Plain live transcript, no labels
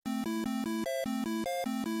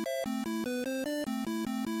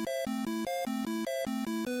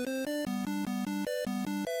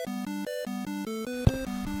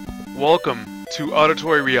Welcome to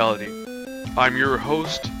Auditory Reality. I'm your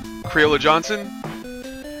host, Crayola Johnson,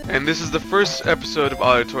 and this is the first episode of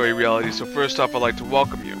Auditory Reality, so first off I'd like to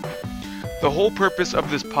welcome you. The whole purpose of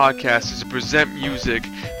this podcast is to present music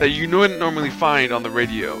that you wouldn't normally find on the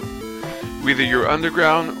radio. Whether you're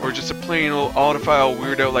underground or just a plain old audiophile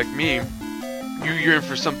weirdo like me, you yearn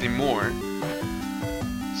for something more.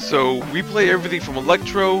 So we play everything from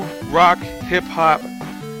electro, rock, hip-hop.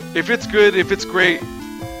 If it's good, if it's great,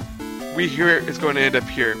 we hear it's going to end up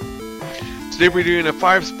here. Today we're doing a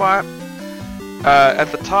 5-spot.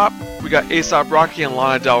 At the top, we got A$AP Rocky and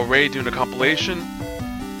Lana Del Rey doing a compilation.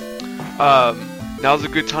 Now's a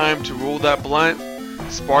good time to roll that blunt,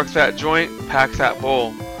 spark that joint, pack that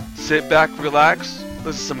bowl. Sit back, relax,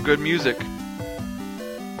 listen to some good music.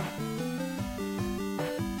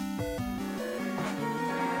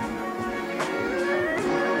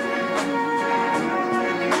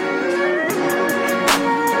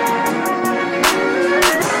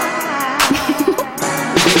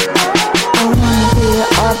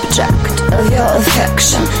 Object of your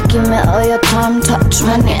affection. Give me all your time, touch,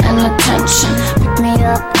 money, and attention. Pick me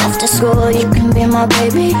up after school, you can be my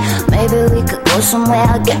baby. Maybe we could go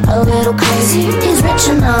somewhere, get a little crazy. He's rich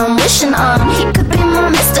and I'm wishing he could be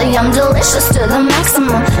my Mr. Yum, delicious to the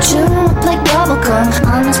maximum. Chewing up like bubblegum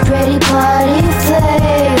on his pretty party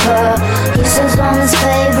flavor. He says on his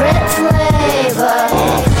favorite flavor.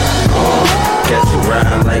 Catch me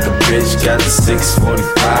riding like a bitch, got the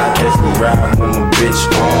 645. Catch me riding with my bitch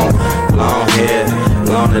on. Long hair,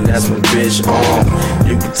 longer, that's my bitch on.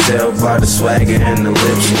 You can tell by the swagger and the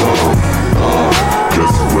lips on.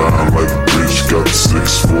 Catch me riding like a bitch, got the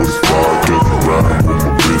 645. Catch me riding with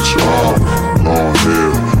my bitch on. Long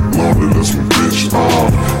hair, longer, that's my bitch on.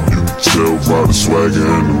 You can tell by the swagger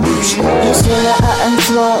and the lips on. You're still and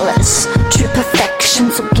flawless, true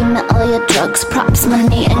perfection. So give me all your drugs, props,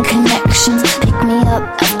 money, and connections. Pick me up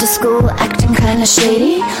after school, acting kinda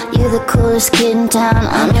shady. You're the coolest kid in town,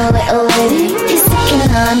 I'm your little lady. He's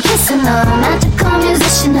sticking on, kissing on, magical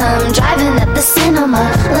musician. I'm driving at the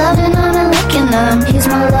cinema, loving on and licking him. He's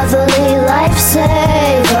my lovely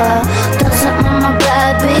lifesaver, doesn't mind my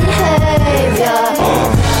bad behavior.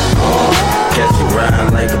 Catch me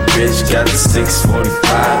riding like a bitch, got the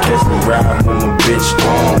 645. Catch me riding with my bitch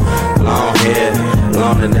on. Long hair,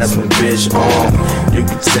 longer, that's my bitch on. You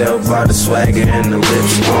can tell by the swagger and the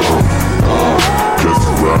lips on. Catch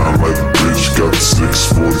me riding like a bitch, got the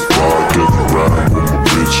 645. Catch me riding with my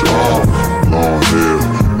bitch on. Long hair,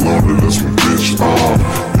 longer, that's my bitch on.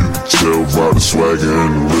 You can tell by the swagger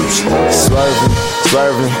and the lips on.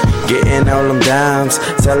 Swerving, getting all them dimes.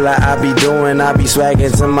 Tell her I be doing, I be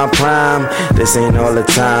swagging to my prime. This ain't all the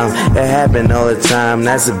time, it happen all the time.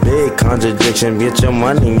 That's a big contradiction, get your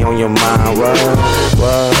money on your mind. What?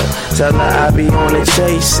 Tell her I be on the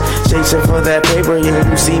chase, chasing for that paper, yeah,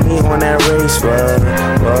 you see me on that race. What?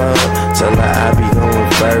 Tell her I be going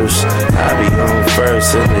first, I be going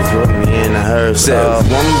first, till they put me in a hearse.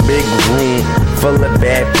 One big room full of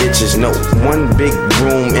bad bitches, no, one big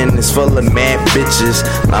room and it's full of mad bitches.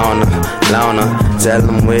 Lana, tell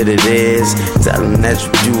them what it is. Tell them that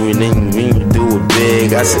you do it and you do it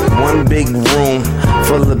big. I said one big room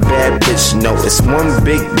full of bad bitches. No, it's one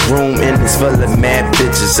big room and it's full of mad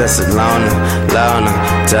bitches. I said Lana,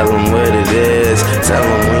 tell them what it is. Tell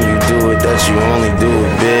them when you do it that you only do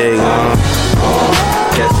it big.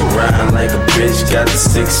 Catch me riding like a bitch, got the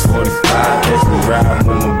 645. Catch me riding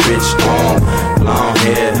with my bitch on. Long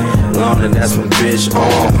hair, longer, that's my bitch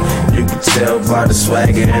on. You can tell by the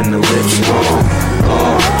swagger and the lips on.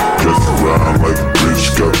 Catch me riding like a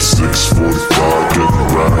bitch, got the 645. Catch me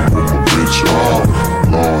riding with my bitch on.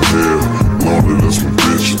 Long hair, longer, that's my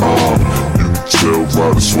bitch on. You can tell by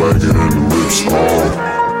the swagger and the lips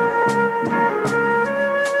on.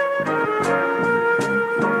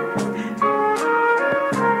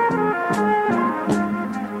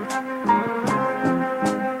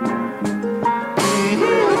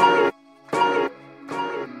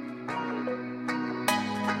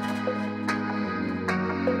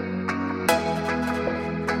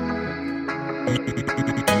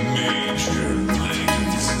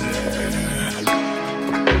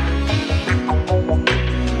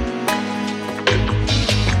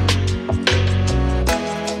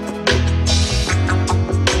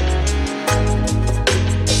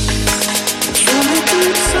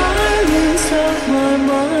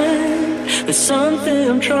 There's something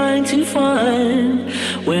I'm trying to find.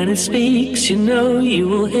 When it speaks, you know you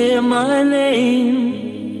will hear my name.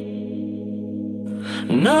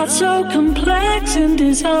 Not so complex in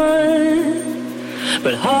design,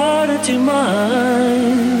 but harder to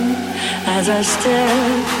mine as I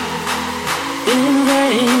stare in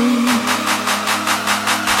vain.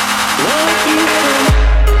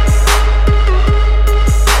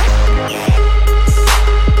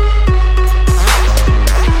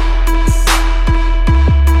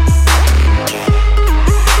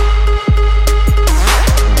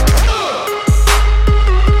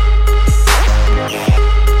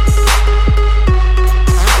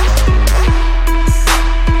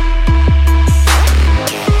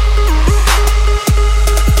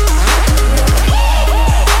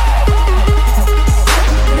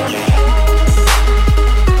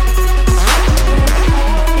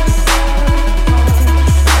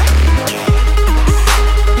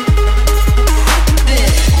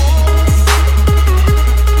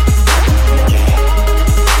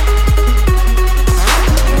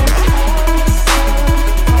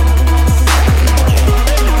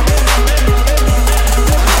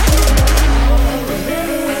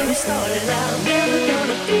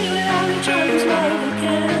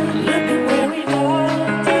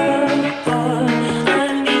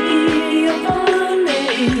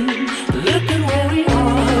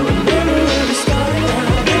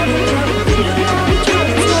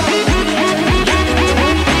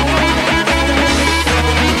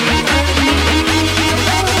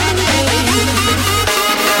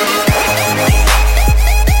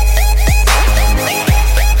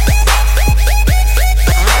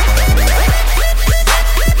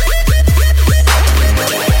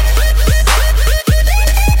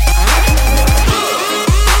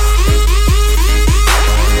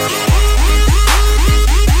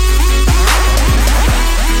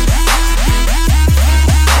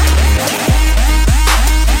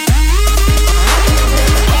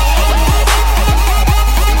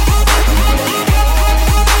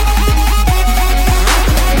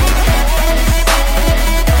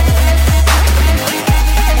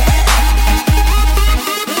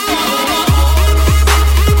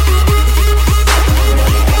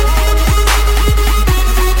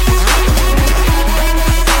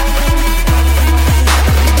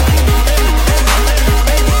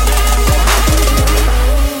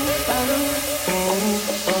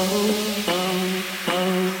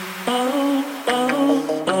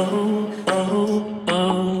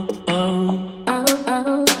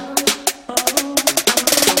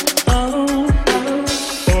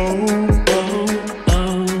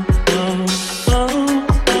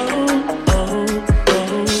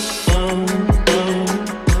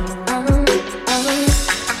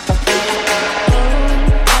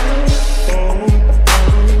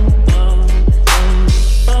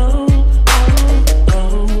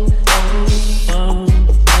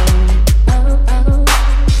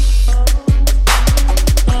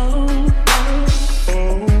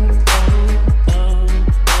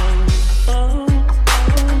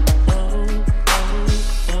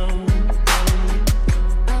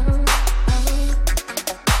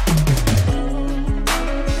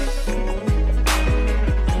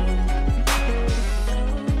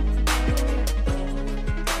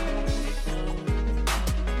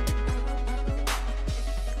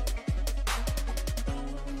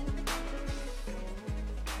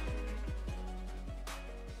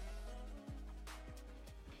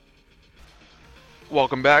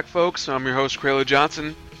 Welcome back, folks. I'm your host, Craylo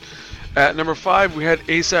Johnson. At number 5, we had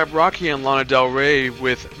A$AP Rocky and Lana Del Rey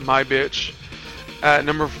with My Bitch. At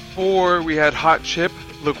number 4, we had Hot Chip,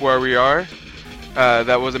 Look Where We Are.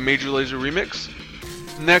 That was a Major Lazer remix.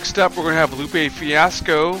 Next up, we're going to have Lupe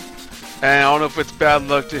Fiasco. And I don't know if it's bad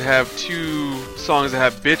luck to have two songs that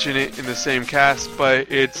have bitch in it in the same cast, but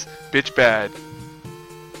it's Bitch Bad.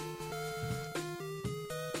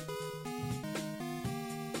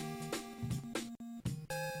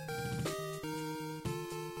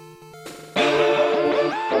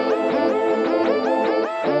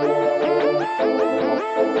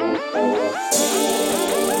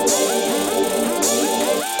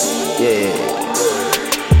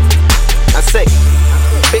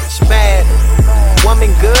 Bitch bad, woman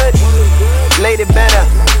good, lady better.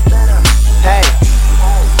 Hey,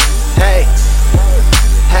 hey,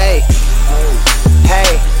 hey,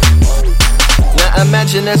 hey. Now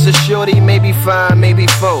imagine as a shorty, maybe 5, maybe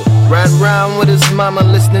 4, riding around with his mama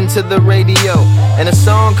listening to the radio, and a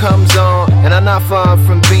song comes on, and I'm not far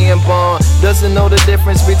from being born. Doesn't know the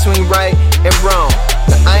difference between right and wrong.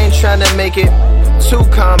 Now, I ain't trying to make it too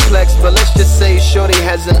complex, but let's just say shorty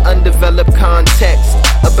has an undeveloped context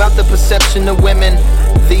about the perception of women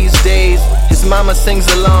these days. His mama sings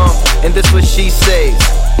along, and this what she says: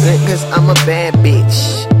 cause I'm a bad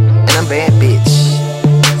bitch, and I'm bad bitch,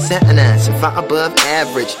 sentence and far above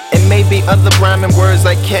average. And maybe other rhyming words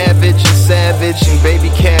like cabbage and savage and baby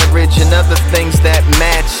carriage and other things that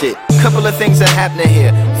match it. Couple of things that happening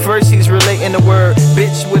here. First, he's relating the word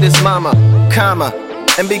bitch with his mama, comma.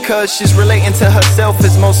 And because she's relating to herself,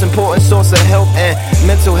 his most important source of health and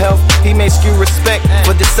mental health, he may skew respect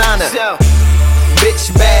for dishonor. So,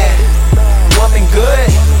 bitch bad, woman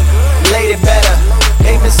good, lady better,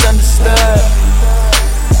 ain't misunderstood.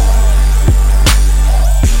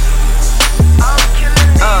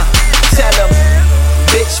 Tell him,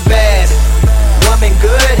 bitch bad, woman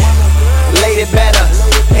good, lady better,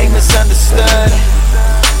 ain't misunderstood.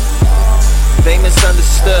 They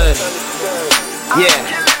misunderstood. Yeah.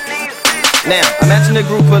 Now, imagine a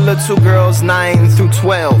group of little girls 9 through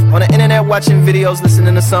 12 on the internet watching videos,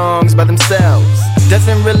 listening to songs by themselves.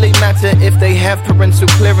 Doesn't really matter if they have parental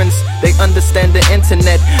clearance, they understand the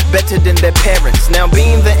internet better than their parents. Now,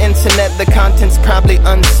 being the internet, the content's probably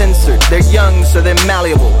uncensored. They're young, so they're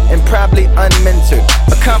malleable and probably unmentored.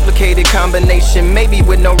 A complicated combination, maybe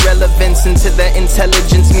with no relevance into their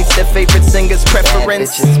intelligence meets their favorite singer's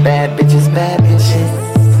preference. Bad bitches, bad bitches, bad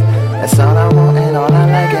bitches. That's all I want and all I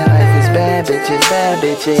like in life is bad bitches, bad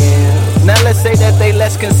bitches. Now let's say that they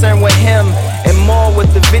less concerned with him and more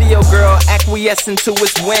with the video girl acquiescing to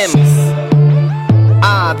his whims.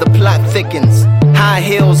 The plot thickens. High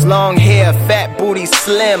heels, long hair, fat booty,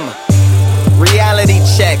 slim. Reality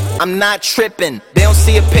check, I'm not tripping. They don't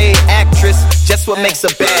see a paid actress, just what makes a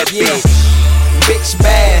bad bitch. Bitch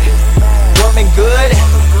bad, woman good,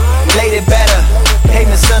 lady better, ain't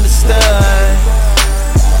misunderstood.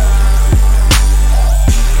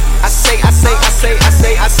 I say,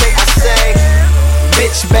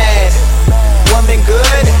 bitch bad, woman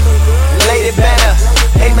good, lady better,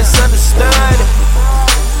 ain't misunderstood.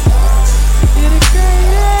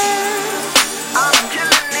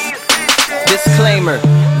 Disclaimer,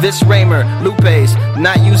 this Raymer, Lupe's,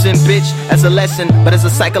 not using bitch as a lesson, but as a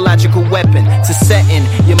psychological weapon to set in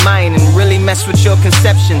your mind and really mess with your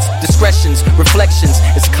conceptions, discretions, reflections.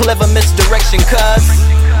 It's clever misdirection, cuz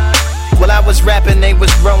while I was rapping, they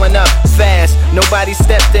was growing up fast. Nobody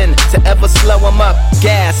stepped in to ever slow them up.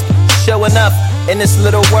 Gasp, showing up in this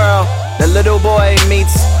little world. The little boy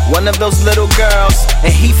meets one of those little girls,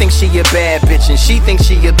 and he thinks she a bad bitch, and she thinks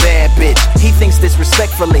she a bad bitch. He thinks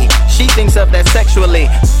disrespectfully, she thinks of that sexually.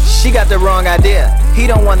 She got the wrong idea. He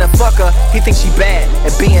don't wanna fuck her, he thinks she bad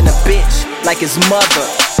at being a bitch, like his mother.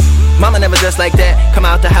 Mama never dressed like that, come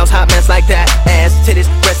out the house hot mess like that. Ass, titties,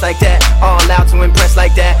 breasts like that, all out to impress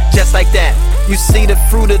like that, just like that. You see the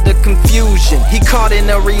fruit of the confusion. He caught in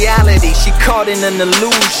a reality, she caught in an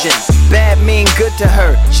illusion. Bad mean good to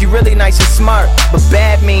her, she really nice and smart, but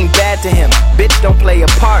bad mean bad to him. Bitch don't play a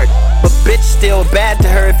part, but bitch still bad to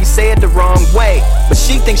her if you say it the wrong way. But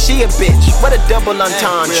she thinks she a bitch, what a double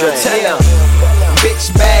entendre. Tell him, bitch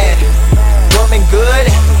bad, woman good,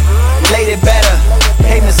 lady better,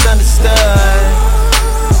 ain't misunderstood.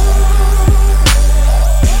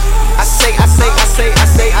 I say,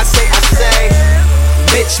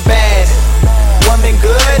 bitch bad, woman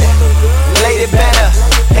good, lady better,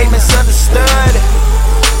 ain't misunderstood.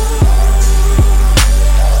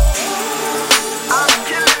 I'm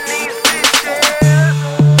killing these bitches.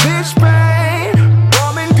 Bitch bad,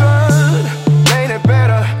 woman good, lady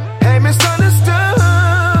better, ain't misunderstood.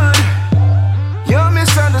 Young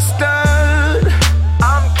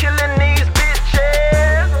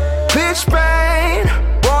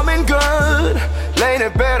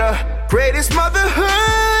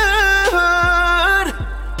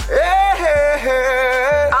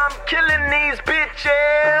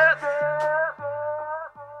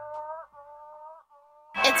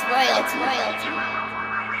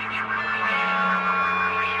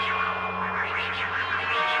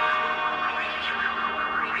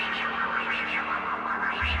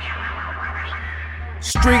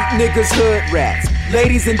Street niggas, hood rats,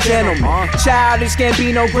 ladies and gentlemen. Childish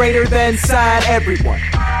Gambino greater than sign everyone.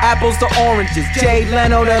 Apples to oranges, Jay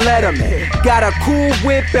Leno to Letterman. Got a cool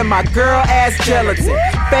whip and my girl ass gelatin.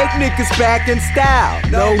 Fake niggas back in style,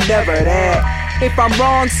 no never that. If I'm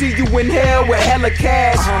wrong, see you in hell with hella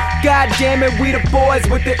cash. God damn it, we the boys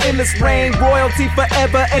with the endless reign. Royalty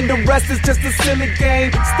forever and the rest is just a silly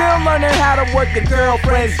game. Still learning how to work the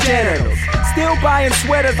girlfriend's genitals. Still buying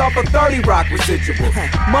sweaters off of 30 Rock residuals.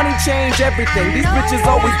 Money change everything, these bitches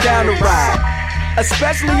always down to ride.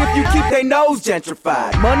 Especially if you keep their nose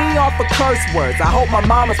gentrified. Money off of curse words, I hope my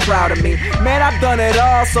mama's proud of me. Man, I've done it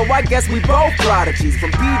all, so I guess we both prodigies.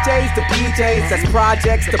 From PJs to PJs, that's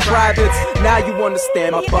projects to privates. Now you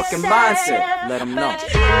understand my fucking mindset. Let them know.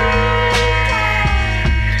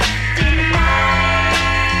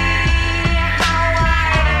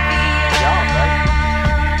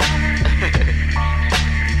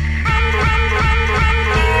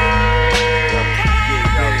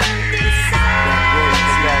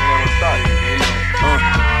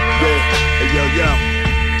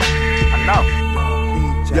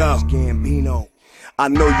 Gambino. I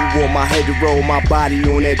know you want my head to roll, my body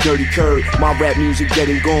on that dirty curb. My rap music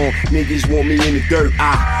getting gone, niggas want me in the dirt.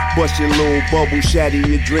 I bust your little bubble, shatter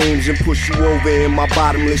your dreams, and push you over in my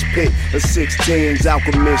bottomless pit. A 16's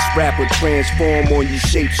alchemist rapper, transform on you,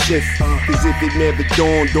 shape shift. Cause if it never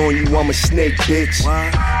dawned on you, I'm a snake, bitch.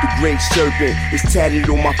 The great serpent is tatted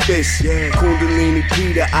on my fist. Kundalini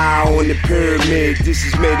Peter, eye on the pyramid. This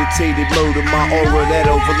is meditated murder, my aura that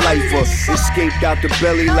over lifer. Escaped out the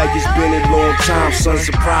belly like it's been a long time, son.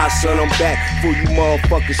 Surprise, son, I'm back for you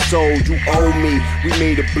motherfuckers sold. You owe me, we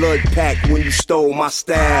made a blood pact when you stole my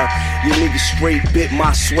style. You niggas straight bit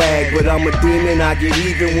my swag, but I'm a demon, I get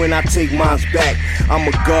even when I take mines back. I'm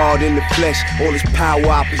a god in the flesh, all this power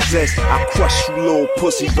I possess. I crush you little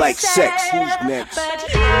pussies like sex. Who's next?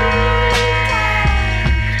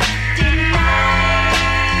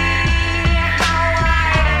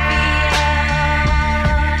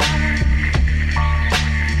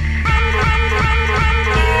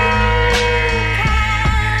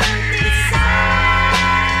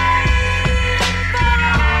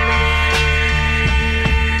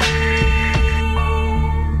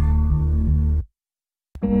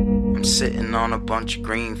 Sitting on a bunch of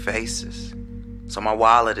green faces, so my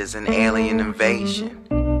wallet is an alien invasion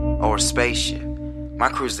or a spaceship. My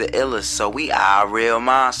crew's the illest, so we are real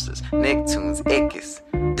monsters. Nicktoons, Ickes,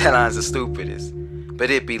 deadlines the stupidest,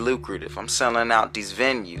 but it be lucrative. I'm selling out these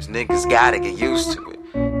venues, niggas gotta get used to it.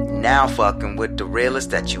 Now fucking with the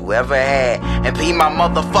realest that you ever had, and be my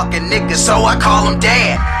motherfucking nigga, so I call him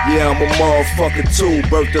dad. Yeah, I'm a motherfucker too,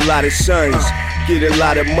 birthed a lot of sons. Get a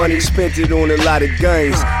lot of money, spent it on a lot of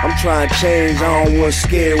guns. I'm trying to change, I don't want to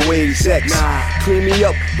scare away execs. Clean me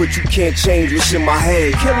up, but you can't change what's in my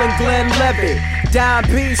head. Killing Glenn Levitt, Don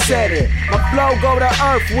P said it. My flow go to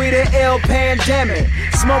earth, we the ill pandemic.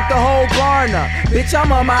 Smoke the whole barn up, bitch,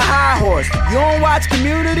 I'm on my high horse. You don't watch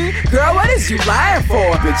Community? Girl, what is you lying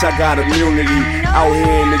for? Bitch, I got immunity, out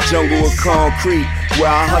here in the jungle of concrete, where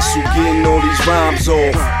I hustle getting all these rhymes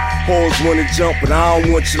off. Hoes wanna jump, but I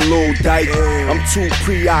don't want your little dyke. I'm too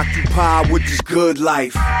preoccupied with this good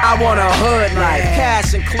life. I want a hood life,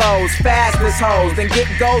 cash and clothes, fast as hoes, then get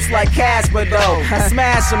ghosts like Casper though.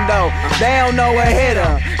 Smash them though, they don't know what hit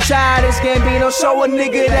 'em. Childish Gambino, show a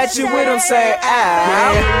nigga that you with him, say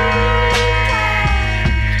ow.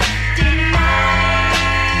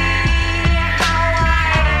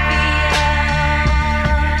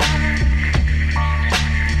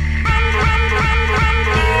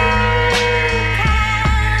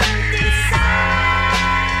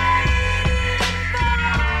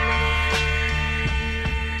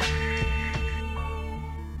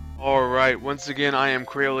 Alright, once again, I am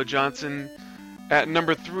Crayola Johnson. At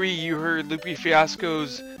number 3, you heard Lupe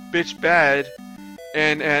Fiasco's Bitch Bad.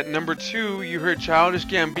 And at number 2, you heard Childish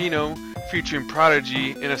Gambino featuring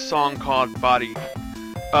Prodigy in a song called Body.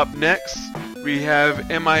 Up next, we have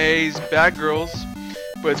MIA's Bad Girls,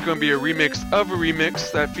 but it's going to be a remix of a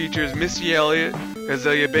remix that features Missy Elliott,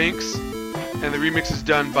 Azalea Banks, and the remix is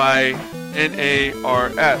done by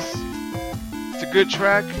NARS. It's a good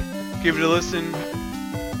track, give it a listen,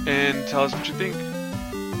 and tell us what you think.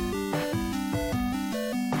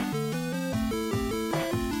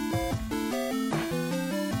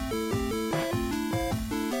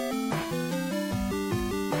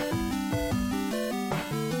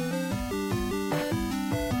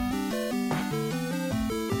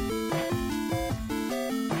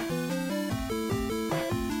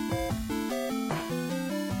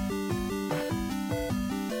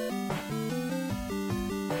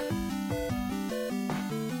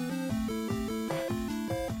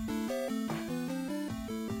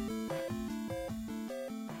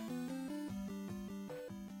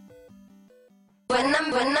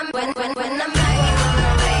 when I'm banging on the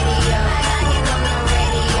radio. Banging on the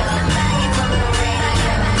radio. Banging on the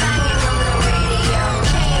radio. Banging on the radio.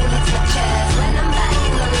 Chain hits my chest when I'm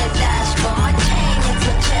banging on the dashboard. Chain hits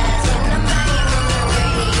my chest when I'm banging on the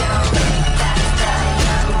radio. That's that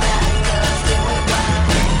young bad girls do it wild.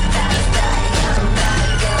 That's that young bad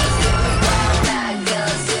girls do it wild. Bad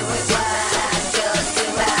girls do it wild. Bad girls do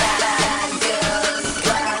it wild. Bad girls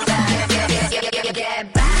wild. Bad girls get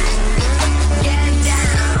back, get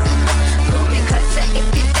down. Move me closer if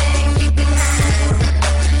you think you can hang.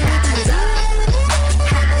 Hands up,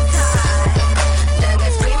 hands high.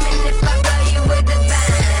 Niggas screaming if I blow you with a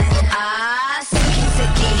bang. Ah, sticky,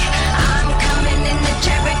 sticky. I'm coming in the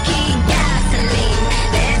Cherokee gasoline.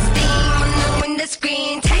 There's steam on the window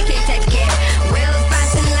screen. Take it, take it. Wheels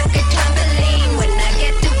bouncing like a trampoline. When I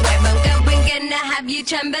get to where I'm going, gonna have you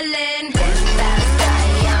trembling. This fast,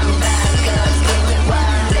 die young bad girls do it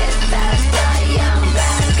wild. This fast, die young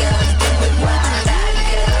bad girls do it wild. Bad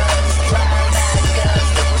girls, wild. Bad girls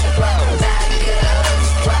do it wild. Bad girls,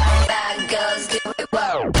 wild. Bad girls do it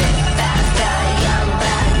wild. Fast, die young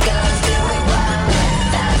bad girls do it wild.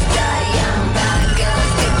 Fast, die young bad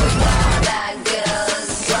girls do it wild. Bad girls,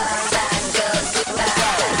 wild. Bad girls do it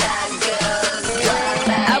wild. Bad girls,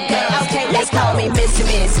 wild. Okay, let's call me Mr.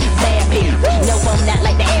 Miss Bad Bitch. No, I'm not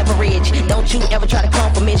like the average. Don't you ever try to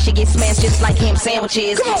compliment. She get smashed just like ham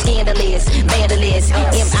sandwiches. Scandalous, vandalous.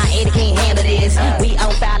 MIA can't handle this. We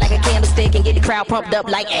on fire like a candlestick and get the crowd pumped up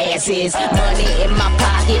like asses. Money in my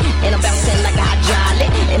pocket and I'm bouncing like a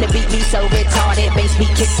hydraulic. And the beat be so retarded, bass be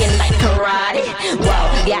kicking like karate. Whoa,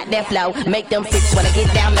 got that flow, make them freaks wanna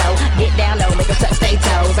get down low, make them touch their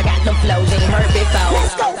toes. I got them flows, ain't heard before.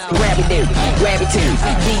 Grab it, dude, grab it too.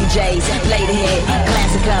 DJs, play the hit,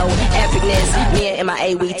 classical, epicness. Me and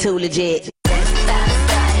MIA, we too legit. This fast,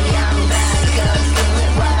 die young bad girls do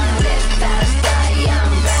it wild. This fast, die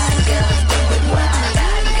young bad girls do it wild.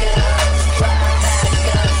 Bad girls, wild. Bad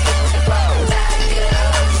girls do it wild. Bad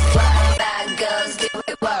girls, wild. Bad girls do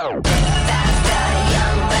it wild. Fast, die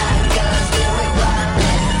young bad girls do it wild.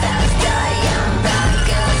 Fast, die young bad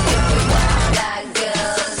girls do it wild. Bad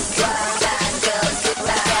girls, wild. Bad girls do it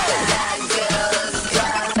wild. Bad girls,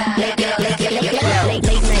 wild. Bad girls.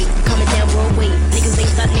 Late night, coming down Broadway. Niggas ain't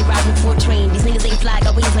stuck, they riding for a train. These niggas ain't fly,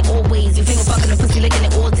 got wings like always. You finger fucking the pussy, licking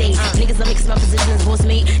it all day. Niggas love me cause my position is boss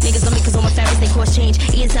mate. Niggas love me cause all my fabrics, they cost change.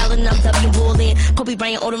 Ian Allen, I'm W ballin'. Kobe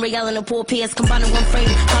Bryant, Odom Ray Allen, and Paul Pierce. Combined in one frame.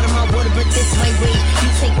 Call them hot water, but this my way. You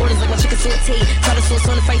take orders like my chicken saute. Try to sauce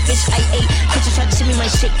on the fried fish I ate. Bitches try to shimmy my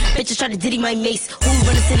shit. Bitches try to diddy my mace. Who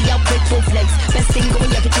run the city, I'll break both legs. Best thing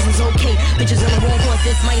going, yeah, bitches is okay. Bitches on the wrong horse,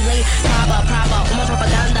 this my lane. Prava, all my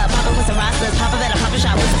propaganda. Papa with some rastas. Papa better pop a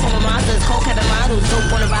shot with some former monsters. Cold kind of models,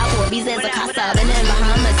 dope on the ride for Visa as a Casa. Been in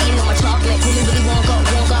Bahamas, eating on my chocolate. Who really wonka?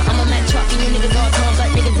 I'm a Mac truck and you niggas all tongue.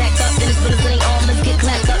 Niggas act up, then it's bullets in their armors. Get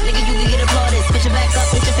clapped up, nigga, you can get applauded. Bitch your back up,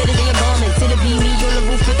 bitch your fitted in your garments. It'll be me on the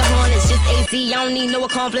roof with the harness. Just AC, I don't need no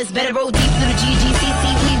accomplice. Better roll deep through the GGCC.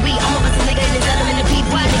 I'm a bustin' nigga in the Zellum in the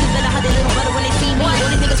PP. Niggas better hide their little brother when they see me. All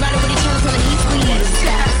these niggas riding with their tunes on the heat squeeze.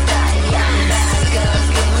 Fast, die young bad girls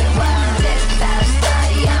do it wild. This fast,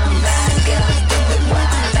 die young bad girls do it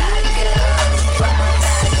wild. Bad girls, wild.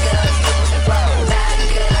 Bad girls do it wild. Bad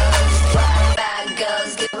girls, wild. Bad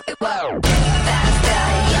girls do it wild. Fast,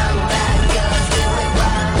 die young bad girls do it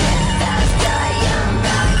wild. Fast, die young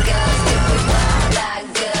bad girls do it wild. Bad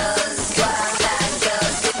girls, wild. Bad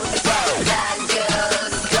girls do it wild. Bad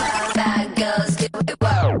girls, wild. Bad girls do it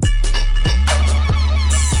wild.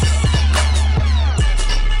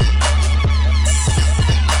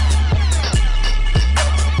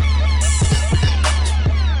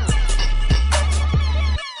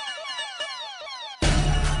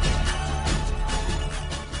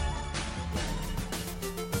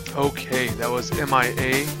 Okay, that was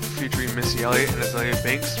MIA featuring Missy Elliott and Azalea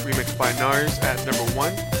Banks, remixed by Nars at number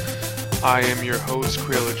 1. I am your host,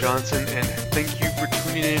 Crayola Johnson, and thank you for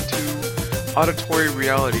tuning in to Auditory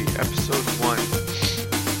Reality, Episode 1.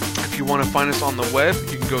 If you want to find us on the web,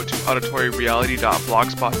 you can go to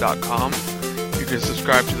auditoryreality.blogspot.com. You can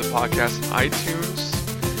subscribe to the podcast on iTunes,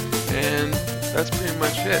 and that's pretty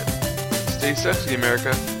much it. Stay sexy,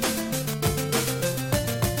 America.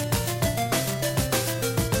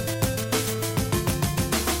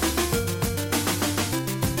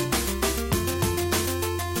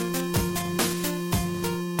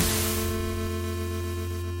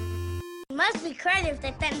 Must be crazy if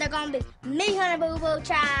they think they're gonna be me on a boo boo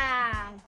child.